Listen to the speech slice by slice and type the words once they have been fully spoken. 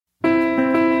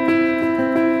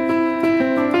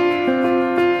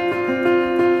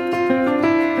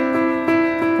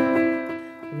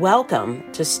Welcome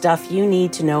to Stuff You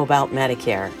Need to Know About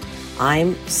Medicare.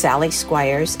 I'm Sally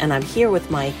Squires, and I'm here with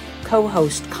my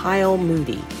co-host Kyle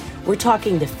Moody. We're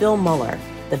talking to Phil Moeller,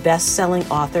 the best-selling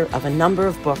author of a number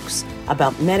of books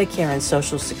about Medicare and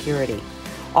Social Security.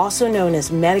 Also known as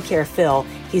Medicare Phil,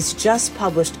 he's just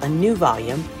published a new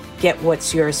volume, Get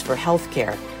What's Yours for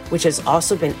Healthcare, which has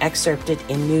also been excerpted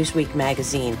in Newsweek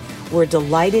magazine. We're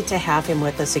delighted to have him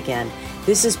with us again.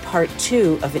 This is part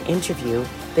 2 of an interview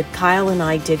that Kyle and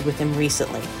I did with him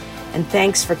recently. And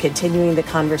thanks for continuing the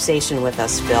conversation with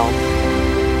us, Phil.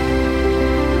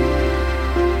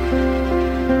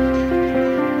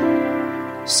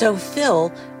 So, Phil,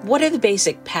 what are the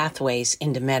basic pathways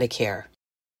into Medicare?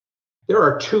 There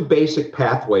are 2 basic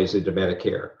pathways into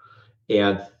Medicare,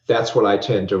 and that's what I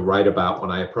tend to write about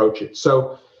when I approach it.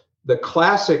 So the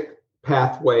classic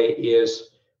pathway is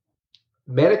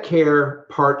Medicare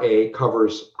Part A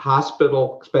covers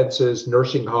hospital expenses,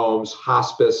 nursing homes,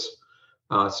 hospice,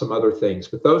 some other things,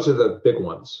 but those are the big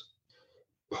ones.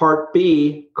 Part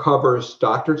B covers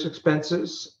doctor's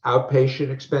expenses, outpatient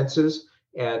expenses,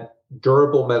 and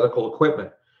durable medical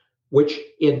equipment, which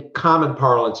in common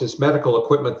parlance is medical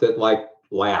equipment that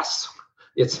lasts.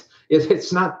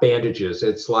 It's not bandages.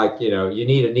 It's like, you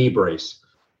need a knee brace.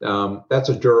 That's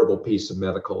a durable piece of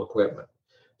medical equipment.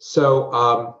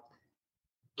 So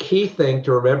key thing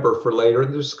to remember for later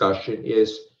in the discussion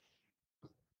is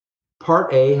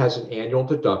Part A has an annual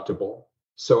deductible.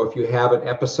 So if you have an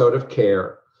episode of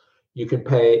care, you can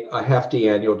pay a hefty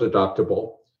annual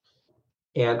deductible.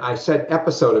 And I said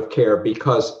episode of care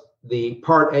because the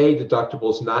Part A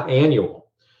deductible is not annual.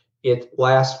 It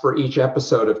lasts for each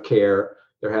episode of care.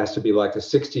 There has to be like a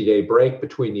 60-day break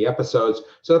between the episodes.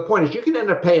 So the point is you can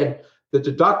end up paying the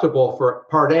deductible for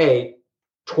Part A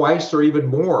twice or even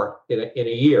more in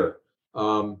a year,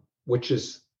 which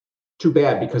is too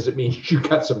bad because it means you've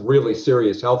got some really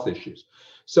serious health issues.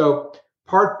 So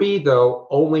Part B, though,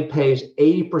 only pays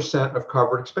 80% of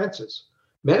covered expenses.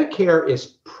 Medicare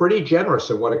is pretty generous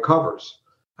in what it covers.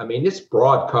 I mean, it's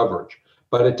broad coverage,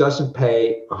 but it doesn't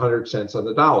pay 100 cents on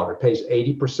the dollar. It pays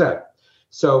 80%.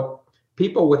 So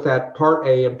people with that Part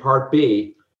A and Part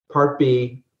B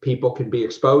people can be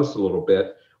exposed a little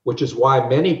bit, which is why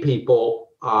many people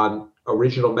on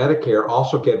original Medicare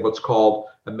also get what's called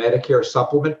a Medicare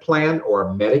supplement plan or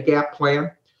a Medigap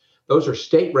plan. Those are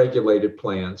state-regulated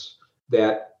plans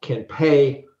that can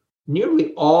pay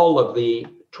nearly all of the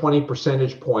 20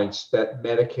 percentage points that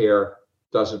Medicare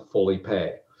doesn't fully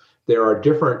pay. There are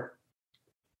different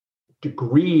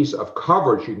degrees of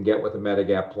coverage you can get with a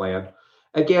Medigap plan.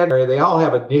 Again, they all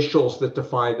have initials that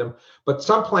define them, but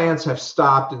some plans have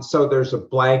stopped, and so there's a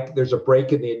break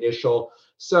in the initial.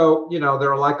 So,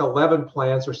 there are like 11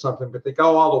 plans or something, but they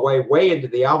go all the way into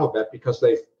the alphabet because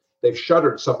they've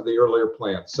shuttered some of the earlier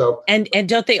plans. So and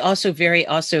don't they also vary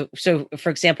also? So,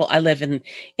 for example, I live in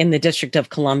the District of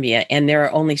Columbia, and there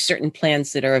are only certain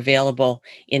plans that are available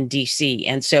in DC.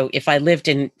 And so if I lived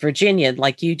in Virginia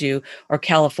like you do, or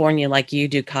California like you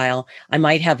do, Kyle, I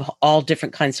might have all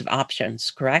different kinds of options,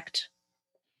 correct?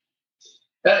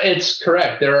 It's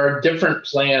correct. There are different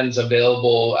plans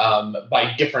available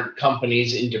by different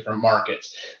companies in different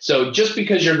markets. So just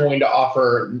because you're going to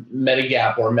offer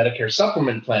Medigap or Medicare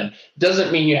supplement plan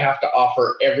doesn't mean you have to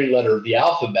offer every letter of the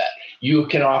alphabet. You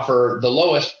can offer the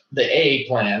lowest, the A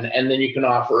plan, and then you can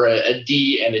offer a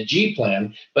D and a G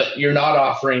plan, but you're not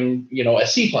offering, a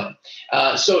C plan.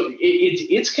 So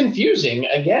it's confusing.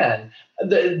 Again,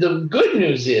 the good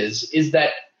news is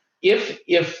that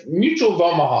if Mutual of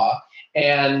Omaha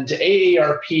and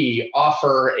AARP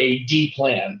offer a D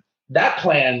plan, that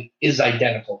plan is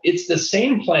identical. It's the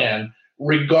same plan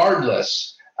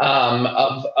regardless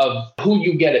of who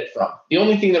you get it from. The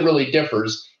only thing that really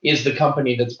differs is the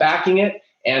company that's backing it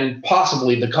and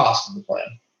possibly the cost of the plan.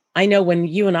 I know when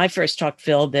you and I first talked,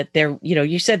 Phil, that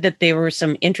you said that there were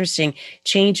some interesting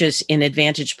changes in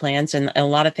Advantage plans and a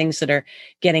lot of things that are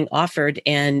getting offered,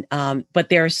 and but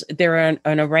there are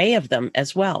an array of them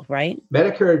as well, right?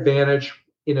 Medicare Advantage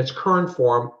in its current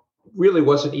form really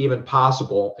wasn't even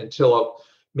possible until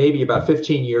maybe about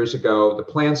 15 years ago. The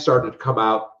plan started to come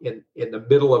out in the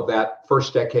middle of that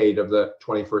first decade of the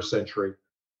 21st century.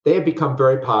 They have become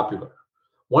very popular.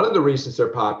 One of the reasons they're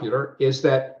popular is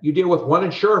that you deal with one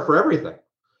insurer for everything.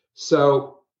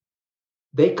 So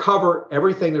they cover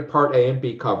everything that Part A and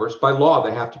B covers. By law,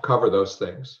 they have to cover those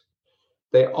things.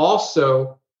 They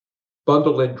also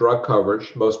bundle in drug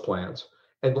coverage, most plans.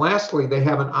 And lastly, they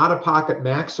have an out-of-pocket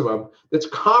maximum that's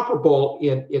comparable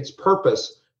in its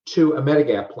purpose to a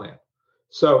Medigap plan.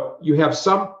 So you have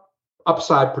some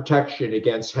upside protection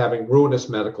against having ruinous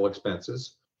medical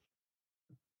expenses.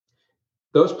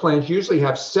 those plans usually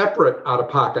have separate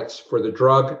out-of-pockets for the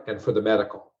drug and for the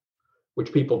medical,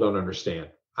 which people don't understand.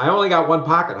 I only got one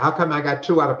pocket. How come I got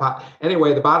two out-of-pocket?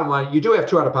 Anyway, the bottom line, you do have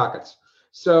two out-of-pockets.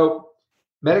 So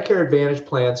Medicare Advantage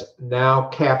plans now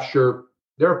capture,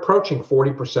 they're approaching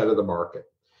 40% of the market,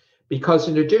 because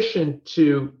in addition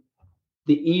to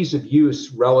the ease of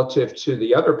use relative to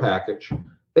the other package,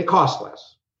 they cost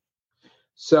less.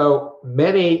 So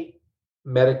many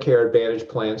Medicare Advantage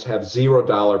plans have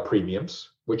 $0 premiums,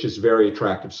 which is a very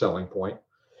attractive selling point.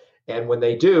 And when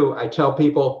they do, I tell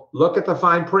people, look at the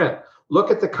fine print. Look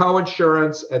at the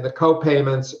co-insurance and the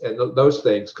co-payments and those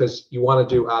things, because you want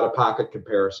to do out-of-pocket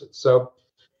comparisons. So,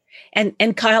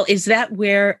 and Kyle, is that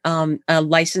where a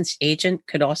licensed agent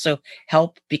could also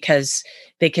help, because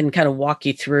they can kind of walk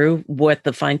you through what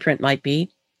the fine print might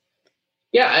be?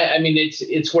 Yeah, I mean,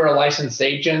 it's where a licensed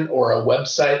agent or a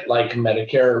website like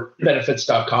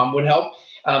MedicareBenefits.com would help,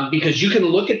 because you can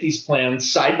look at these plans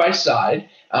side by side,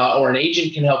 or an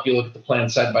agent can help you look at the plan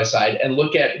side by side and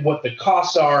look at what the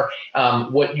costs are,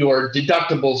 what your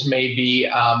deductibles may be,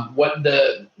 what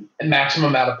the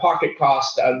maximum out-of-pocket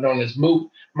cost, known as MOOP,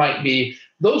 might be.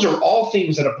 Those are all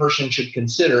things that a person should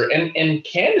consider. And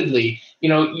candidly,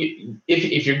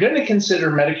 if you're going to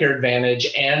consider Medicare Advantage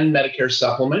and Medicare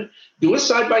Supplement, do a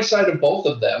side-by-side of both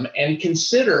of them and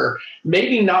consider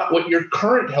maybe not what your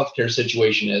current healthcare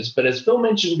situation is, but as Phil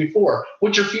mentioned before,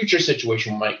 what your future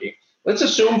situation might be. Let's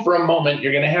assume for a moment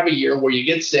you're going to have a year where you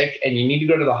get sick and you need to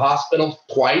go to the hospital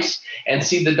twice and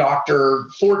see the doctor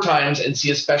 4 times and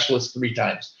see a specialist 3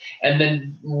 times. And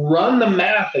then run the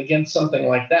math against something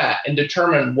like that and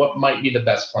determine what might be the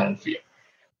best plan for you.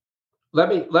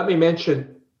 Let me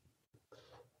mention,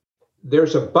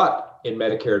 there's a but in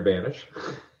Medicare Advantage.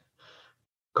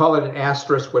 Call it an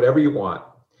asterisk, whatever you want.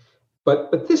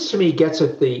 But this to me gets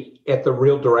at the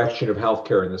real direction of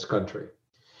healthcare in this country.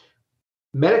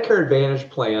 Medicare Advantage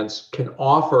plans can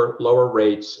offer lower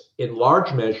rates in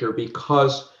large measure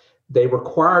because they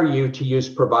require you to use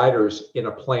providers in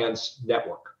a plan's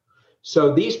network.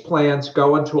 So these plans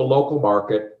go into a local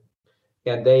market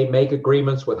and they make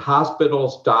agreements with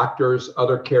hospitals, doctors,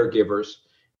 other caregivers,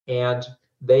 and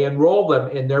they enroll them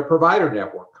in their provider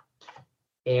network.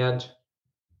 And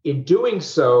in doing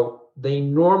so, they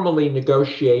normally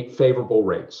negotiate favorable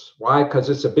rates. Why? Because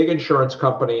it's a big insurance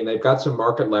company and they've got some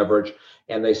market leverage.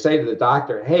 And they say to the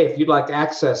doctor, hey, if you'd like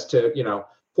access to,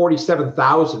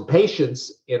 47,000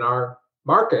 patients in our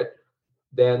market,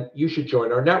 then you should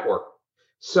join our network.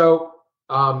 So,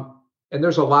 and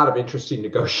there's a lot of interesting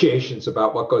negotiations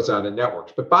about what goes on in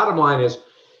networks. But bottom line is,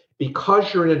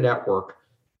 because you're in a network,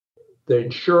 the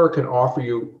insurer can offer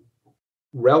you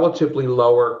relatively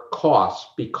lower costs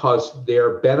because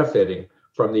they're benefiting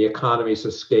from the economies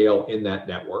of scale in that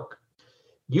network.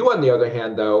 You, on the other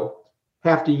hand, though,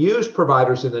 have to use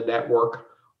providers in the network.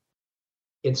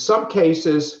 In some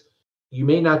cases, you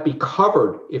may not be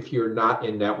covered if you're not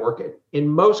in network. In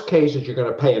most cases, you're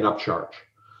going to pay an upcharge.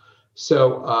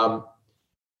 So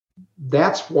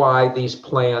that's why these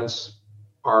plans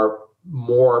are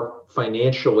more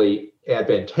financially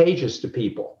advantageous to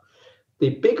people. The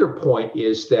bigger point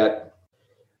is that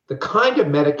the kind of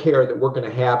Medicare that we're going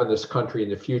to have in this country in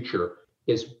the future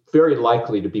is very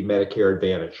likely to be Medicare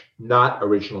Advantage, not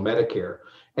original Medicare.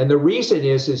 And the reason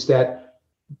is that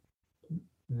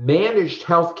managed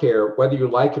healthcare, whether you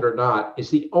like it or not, is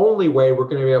the only way we're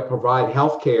going to be able to provide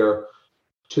healthcare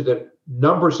to the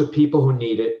numbers of people who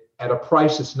need it at a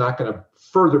price that's not going to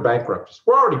further bankrupt us.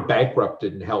 We're already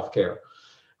bankrupted in healthcare.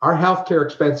 Our healthcare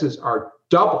expenses are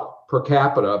double per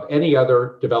capita of any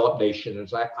other developed nation.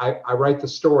 As I write the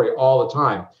story all the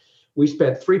time. We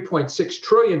spent $3.6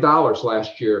 trillion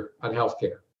last year on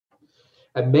healthcare.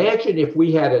 Imagine if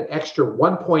we had an extra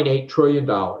 $1.8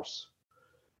 trillion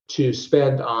to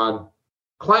spend on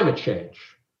climate change,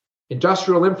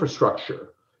 industrial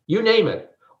infrastructure, you name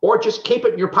it, or just keep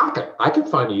it in your pocket. I could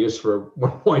find a use for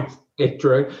 $1.8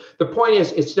 trillion. The point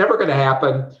is, it's never going to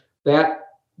happen. That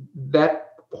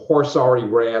horse already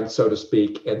ran, so to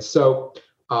speak. And so,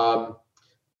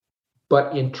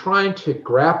 but in trying to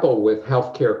grapple with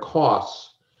healthcare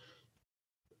costs,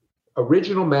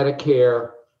 original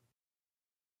Medicare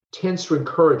tends to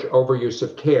encourage overuse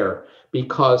of care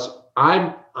because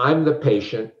I'm the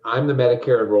patient, I'm the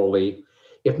Medicare enrollee.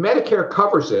 If Medicare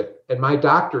covers it and my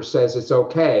doctor says it's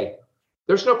okay,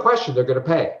 there's no question they're going to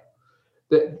pay.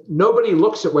 Nobody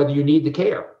looks at whether you need the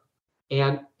care.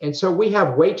 And so we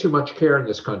have way too much care in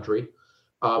this country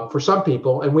for some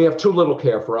people, and we have too little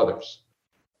care for others.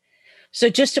 So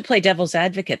just to play devil's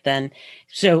advocate then,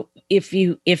 so if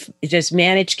does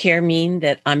managed care mean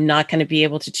that I'm not going to be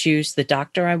able to choose the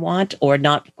doctor I want, or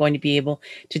not going to be able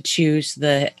to choose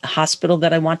the hospital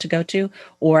that I want to go to,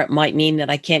 or it might mean that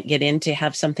I can't get in to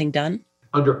have something done?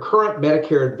 Under current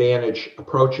Medicare Advantage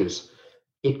approaches,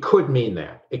 it could mean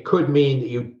that. It could mean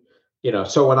that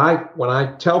so when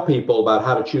I tell people about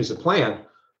how to choose a plan,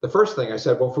 the first thing I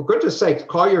said, well, for goodness sakes,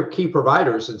 call your key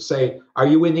providers and say, are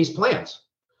you in these plans?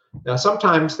 Now,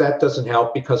 sometimes that doesn't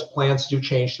help because plans do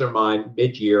change their mind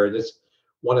mid-year. And it's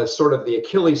one of sort of the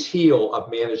Achilles heel of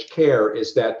managed care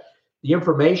is that the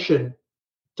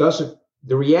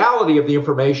reality of the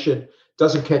information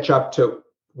doesn't catch up to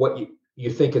what you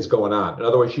think is going on. In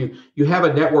other words, you have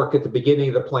a network at the beginning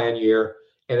of the plan year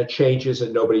and it changes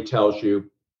and nobody tells you.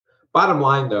 Bottom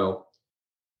line, though,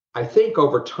 I think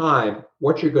over time,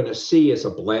 what you're going to see is a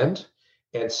blend.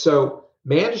 And so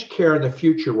managed care in the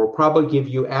future will probably give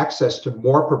you access to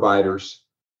more providers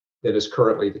than is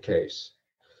currently the case.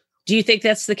 Do you think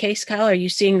that's the case, Kyle? Are you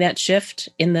seeing that shift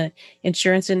in the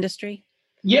insurance industry?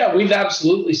 Yeah, we've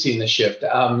absolutely seen the shift.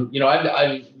 I've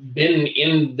been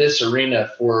in this arena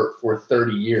for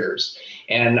 30 years,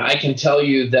 and I can tell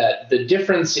you that the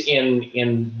difference in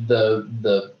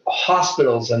the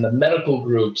hospitals and the medical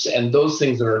groups and those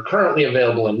things that are currently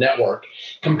available in network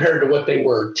compared to what they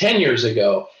were 10 years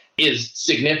ago is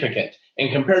significant.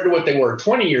 And compared to what they were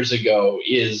 20 years ago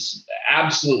is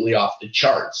absolutely off the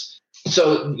charts.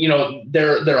 So,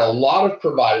 there are a lot of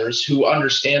providers who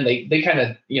understand they kind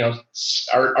of,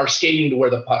 are skating to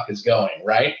where the puck is going,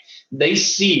 right? They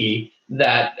see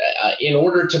that in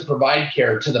order to provide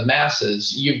care to the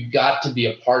masses, you've got to be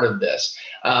a part of this.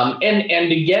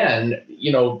 And again,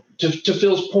 to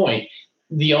Phil's point,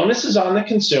 the onus is on the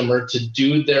consumer to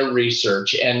do their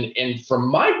research. And from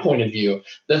my point of view,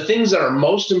 the things that are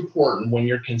most important when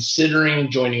you're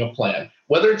considering joining a plan,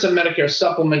 whether it's a Medicare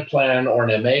supplement plan or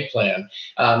an MA plan,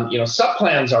 sub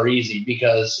plans are easy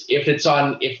because if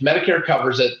Medicare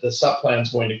covers it, the sub plan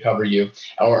is going to cover you,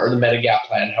 or the Medigap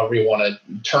plan, however you want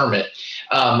to term it.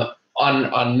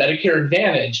 On Medicare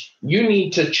Advantage, you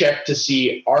need to check to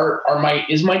see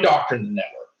is my doctor in the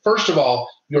network? First of all,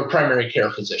 your primary care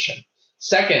physician.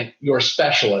 Second, your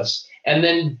specialist. And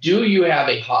then do you have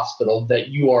a hospital that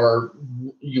you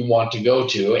want to go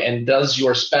to? And does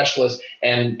your specialist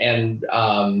and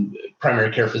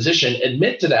primary care physician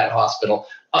admit to that hospital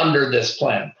under this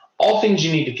plan? All things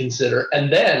you need to consider.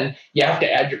 And then you have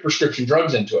to add your prescription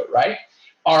drugs into it, right?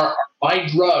 Are my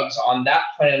drugs on that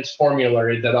plan's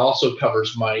formulary that also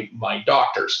covers my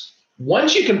doctors?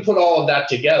 Once you can put all of that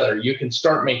together, you can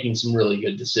start making some really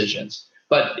good decisions.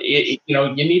 But you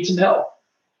need some help.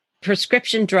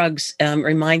 Prescription drugs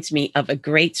reminds me of a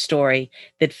great story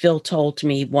that Phil told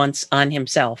me once on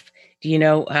himself. Do you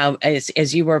know how,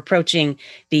 as you were approaching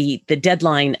the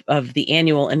deadline of the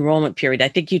annual enrollment period, I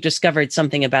think you discovered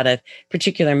something about a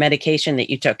particular medication that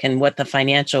you took and what the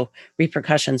financial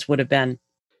repercussions would have been?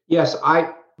 Yes,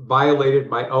 I violated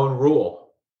my own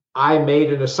rule. I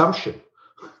made an assumption.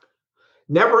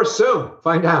 Never assume,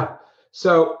 find out.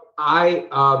 So I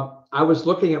was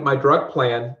looking at my drug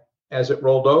plan as it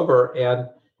rolled over, and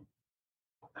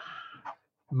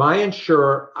my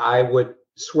insurer, I would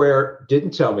swear,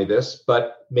 didn't tell me this,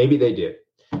 but maybe they did.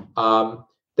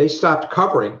 They stopped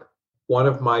covering one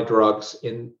of my drugs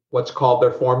in what's called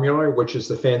their formulary, which is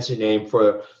the fancy name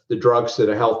for the drugs that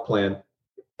a health plan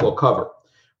will cover.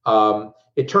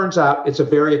 It turns out it's a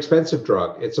very expensive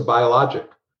drug. It's a biologic,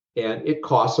 and it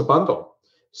costs a bundle.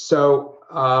 So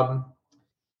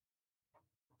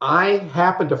I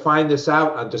happened to find this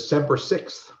out on December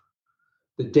 6th,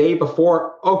 the day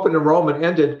before open enrollment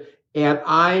ended, and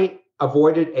I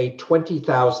avoided a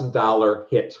 $20,000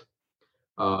 hit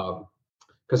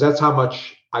because that's how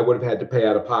much I would have had to pay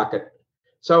out of pocket.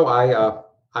 So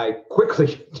I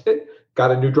quickly got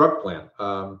a new drug plan.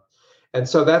 And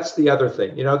so that's the other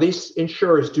thing. These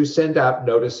insurers do send out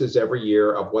notices every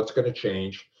year of what's going to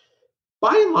change.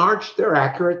 By and large, they're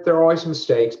accurate. There are always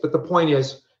mistakes. But the point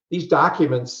is, these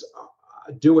documents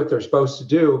do what they're supposed to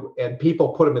do, and people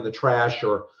put them in the trash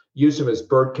or use them as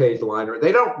birdcage liner.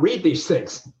 They don't read these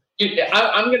things.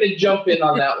 I'm going to jump in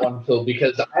on that one, Phil,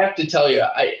 because I have to tell you,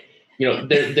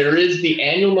 there is the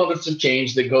annual notice of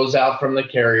change that goes out from the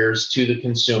carriers to the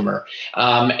consumer,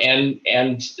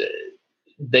 and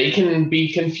they can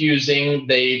be confusing.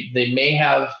 They may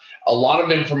have a lot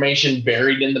of information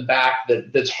buried in the back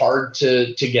that's hard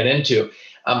to get into.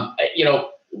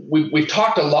 We've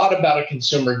talked a lot about a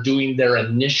consumer doing their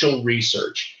initial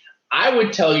research. I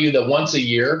would tell you that once a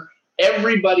year,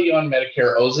 everybody on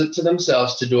Medicare owes it to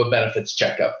themselves to do a benefits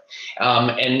checkup,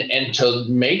 and to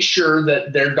make sure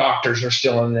that their doctors are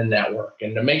still in the network,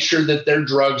 and to make sure that their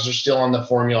drugs are still on the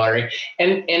formulary,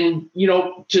 and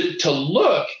to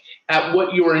look at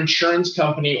what your insurance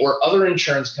company or other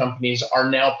insurance companies are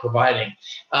now providing.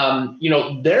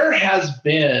 There has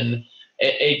been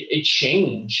a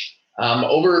change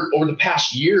over the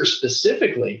past year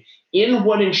specifically in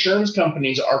what insurance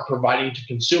companies are providing to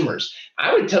consumers.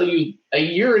 I would tell you, a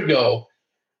year ago,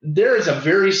 there is a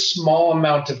very small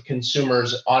amount of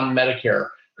consumers on Medicare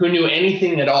who knew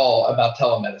anything at all about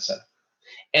telemedicine.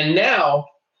 And now,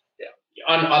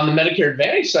 on the Medicare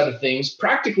Advantage side of things,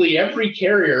 practically every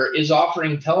carrier is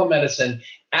offering telemedicine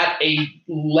at a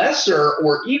lesser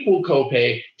or equal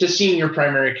copay to seeing your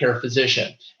primary care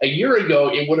physician. A year ago,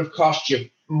 it would have cost you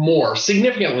more,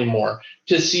 significantly more,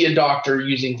 to see a doctor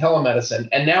using telemedicine.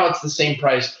 And now it's the same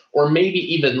price or maybe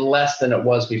even less than it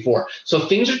was before. So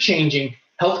things are changing.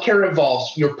 Healthcare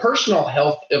evolves. Your personal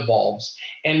health evolves.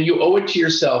 And you owe it to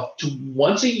yourself to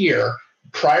once a year,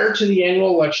 prior to the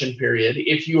annual election period,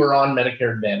 if you are on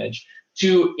Medicare Advantage,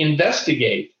 to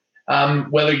investigate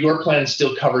whether your plan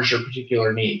still covers your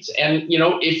particular needs. And,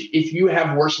 if you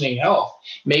have worsening health,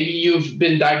 maybe you've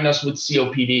been diagnosed with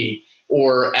COPD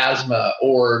or asthma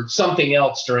or something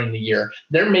else during the year,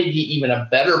 there may be even a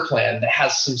better plan that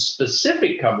has some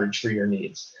specific coverage for your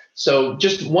needs. So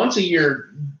just once a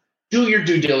year, do your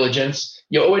due diligence.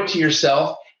 You owe it to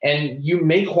yourself, and you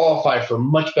may qualify for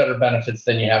much better benefits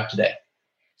than you have today.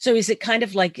 So is it kind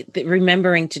of like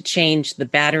remembering to change the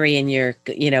battery in your,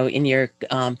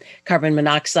 carbon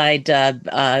monoxide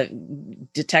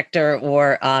detector,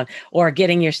 or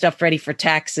getting your stuff ready for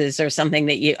taxes, or something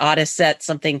that you ought to set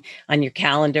something on your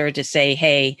calendar to say,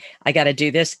 hey, I got to do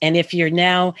this. And if you're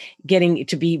now getting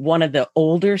to be one of the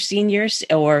older seniors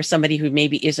or somebody who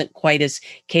maybe isn't quite as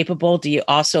capable, do you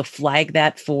also flag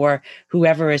that for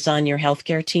whoever is on your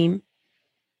healthcare team?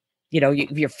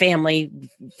 Your family,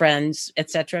 friends,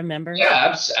 et cetera, members?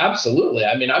 Yeah, absolutely.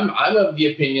 I mean, I'm of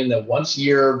the opinion that once a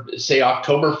year, say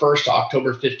October 1st to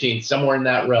October 15th, somewhere in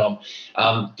that realm,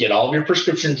 get all of your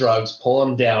prescription drugs, pull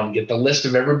them down, get the list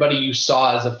of everybody you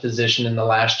saw as a physician in the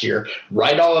last year,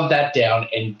 write all of that down,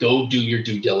 and go do your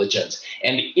due diligence.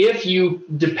 And if you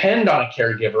depend on a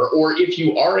caregiver, or if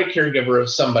you are a caregiver of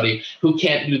somebody who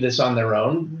can't do this on their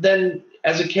own, then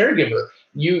as a caregiver,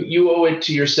 you owe it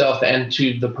to yourself and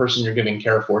to the person you're giving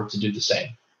care for to do the same.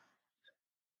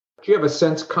 Do you have a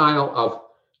sense, Kyle, of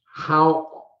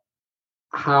how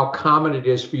common it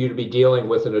is for you to be dealing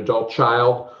with an adult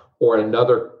child or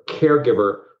another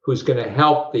caregiver who's going to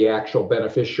help the actual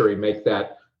beneficiary make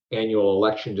that annual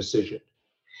election decision?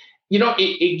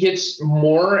 It gets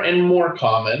more and more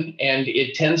common, and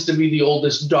it tends to be the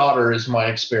oldest daughter, is my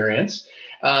experience.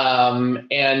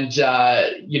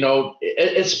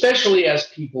 Especially as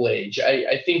people age,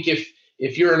 I think if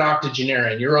you're an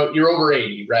octogenarian, you're over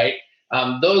 80, right?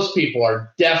 Those people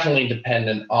are definitely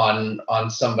dependent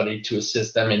on somebody to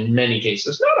assist them in many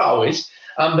cases, not always,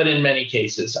 but in many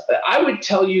cases. I would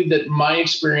tell you that my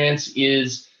experience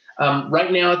is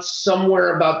right now it's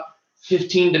somewhere about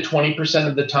 15 to 20%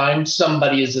 of the time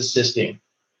somebody is assisting.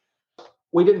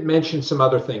 We didn't mention some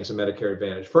other things in Medicare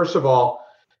Advantage. First of all,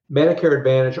 Medicare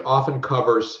Advantage often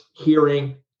covers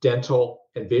hearing, dental,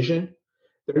 and vision.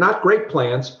 They're not great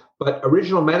plans, but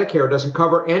original Medicare doesn't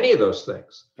cover any of those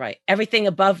things. Right. Everything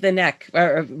above the neck,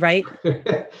 right?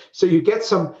 So you get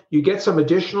some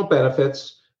additional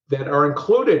benefits that are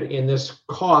included in this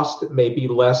cost that may be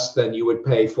less than you would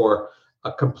pay for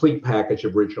a complete package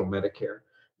of original Medicare.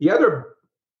 The other,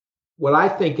 what I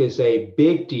think is a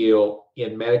big deal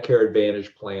in Medicare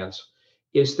Advantage plans,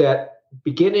 is that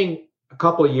beginning a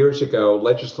couple of years ago,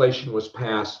 legislation was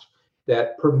passed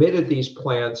that permitted these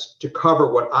plans to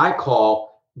cover what I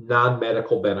call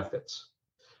non-medical benefits.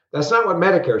 That's not what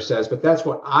Medicare says, but that's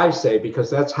what I say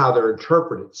because that's how they're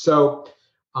interpreted. So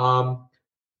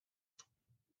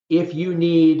if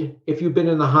you've been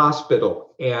in the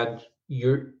hospital and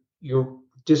you're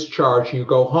discharged and you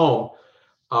go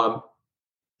home,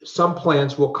 some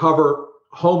plans will cover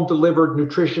home delivered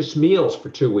nutritious meals for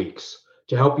 2 weeks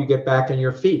to help you get back on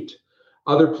your feet.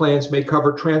 Other plans may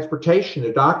cover transportation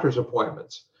to doctor's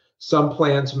appointments. Some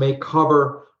plans may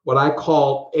cover what I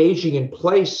call aging in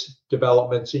place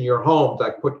developments in your home,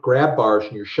 like put grab bars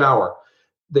in your shower.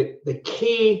 The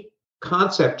key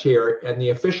concept here and the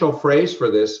official phrase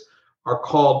for this are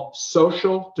called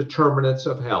social determinants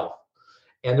of health.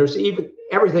 And there's even,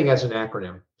 everything has an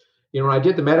acronym. When I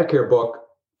did the Medicare book,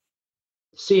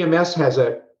 CMS has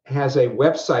a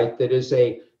website that is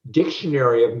a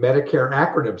dictionary of Medicare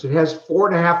acronyms. It has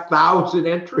 4,500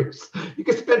 entries. You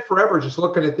can spend forever just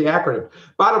looking at the acronym.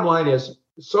 Bottom line is,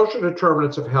 social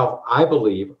determinants of health, I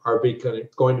believe, are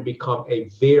going to become a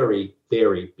very,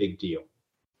 very big deal.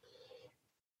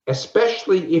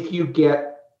 Especially if you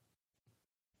get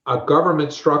a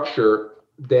government structure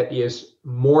that is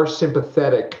more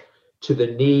sympathetic to the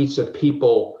needs of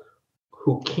people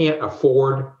who can't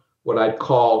afford what I'd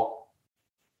call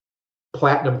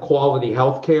platinum quality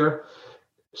health care.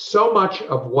 So much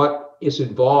of what is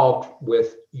involved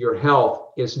with your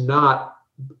health is not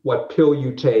what pill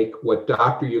you take, what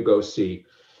doctor you go see.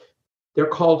 They're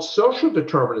called social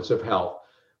determinants of health.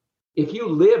 If you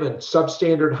live in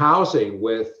substandard housing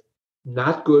with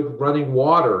not good running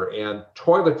water and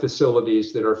toilet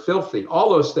facilities that are filthy,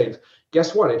 all those things,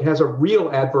 guess what? It has a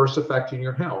real adverse effect in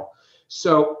your health.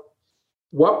 So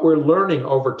what we're learning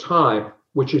over time,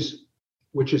 which is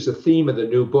the theme of the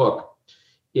new book,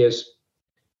 is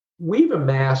we've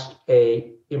amassed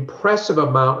an impressive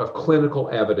amount of clinical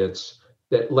evidence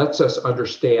that lets us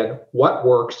understand what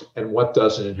works and what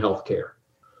doesn't in healthcare.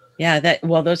 Yeah,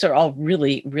 those are all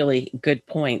really, really good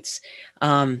points.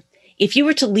 If you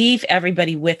were to leave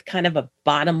everybody with kind of a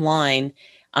bottom line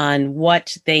on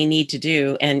what they need to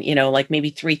do, and like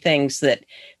maybe 3 things that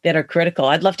are critical,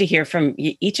 I'd love to hear from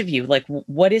each of you. Like,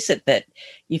 what is it that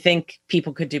you think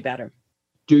people could do better?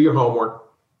 Do your homework,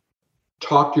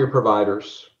 talk to your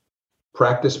providers,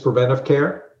 practice preventive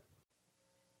care.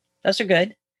 Those are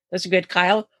good.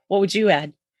 Kyle, what would you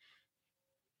add?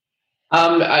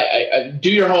 I do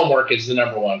your homework is the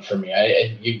number one for me.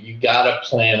 You gotta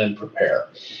plan and prepare.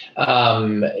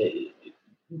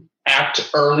 Act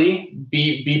early,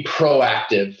 be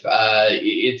proactive.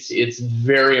 It's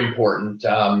very important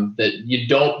that you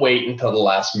don't wait until the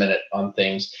last minute on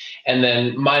things. And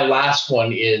then my last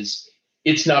one is,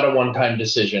 it's not a one-time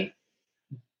decision.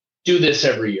 Do this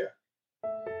every year.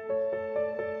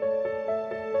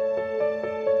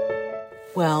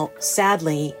 Well,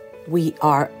 sadly, we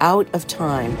are out of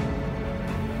time.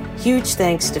 Huge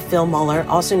thanks to Phil Moeller,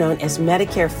 also known as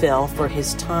Medicare Phil, for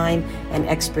his time and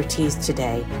expertise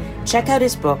today. Check out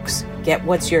his books, Get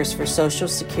What's Yours for Social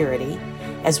Security,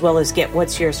 as well as Get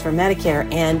What's Yours for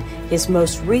Medicare, and his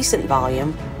most recent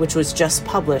volume, which was just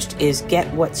published, is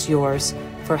Get What's Yours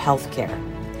for Healthcare.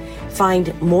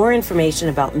 Find more information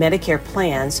about Medicare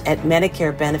plans at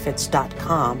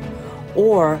medicarebenefits.com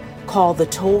or call the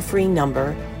toll-free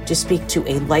number to speak to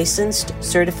a licensed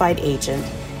certified agent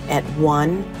at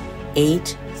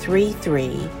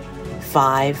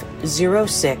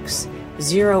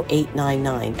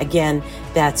 1-833-506-0899. Again,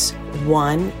 that's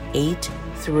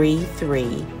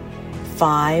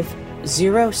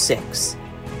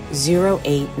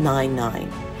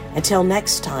 1-833-506-0899. Until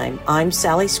next time, I'm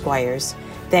Sally Squires.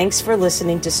 Thanks for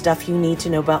listening to Stuff You Need to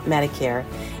Know About Medicare.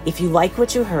 If you like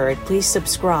what you heard, please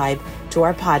subscribe to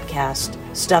our podcast,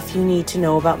 Stuff You Need to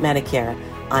Know About Medicare,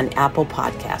 on Apple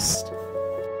Podcasts.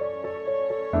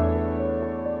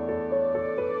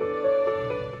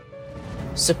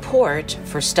 Support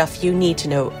for Stuff You Need to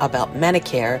Know About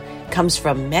Medicare comes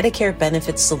from Medicare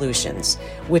Benefits Solutions,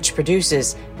 which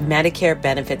produces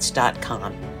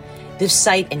MedicareBenefits.com. This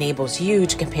site enables you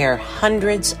to compare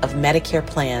hundreds of Medicare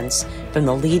plans from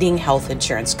the leading health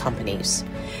insurance companies.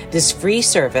 This free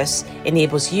service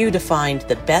enables you to find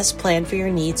the best plan for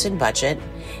your needs and budget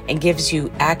and gives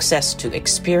you access to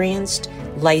experienced,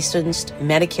 licensed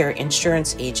Medicare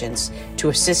insurance agents to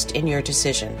assist in your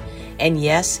decision. And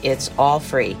yes, it's all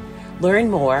free. Learn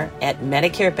more at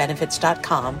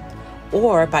MedicareBenefits.com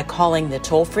or by calling the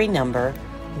toll-free number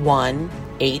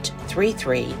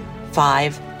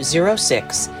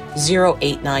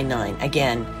 1-833-506-0899.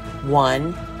 Again,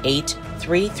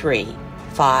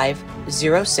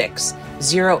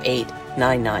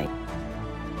 1-833-506-0899.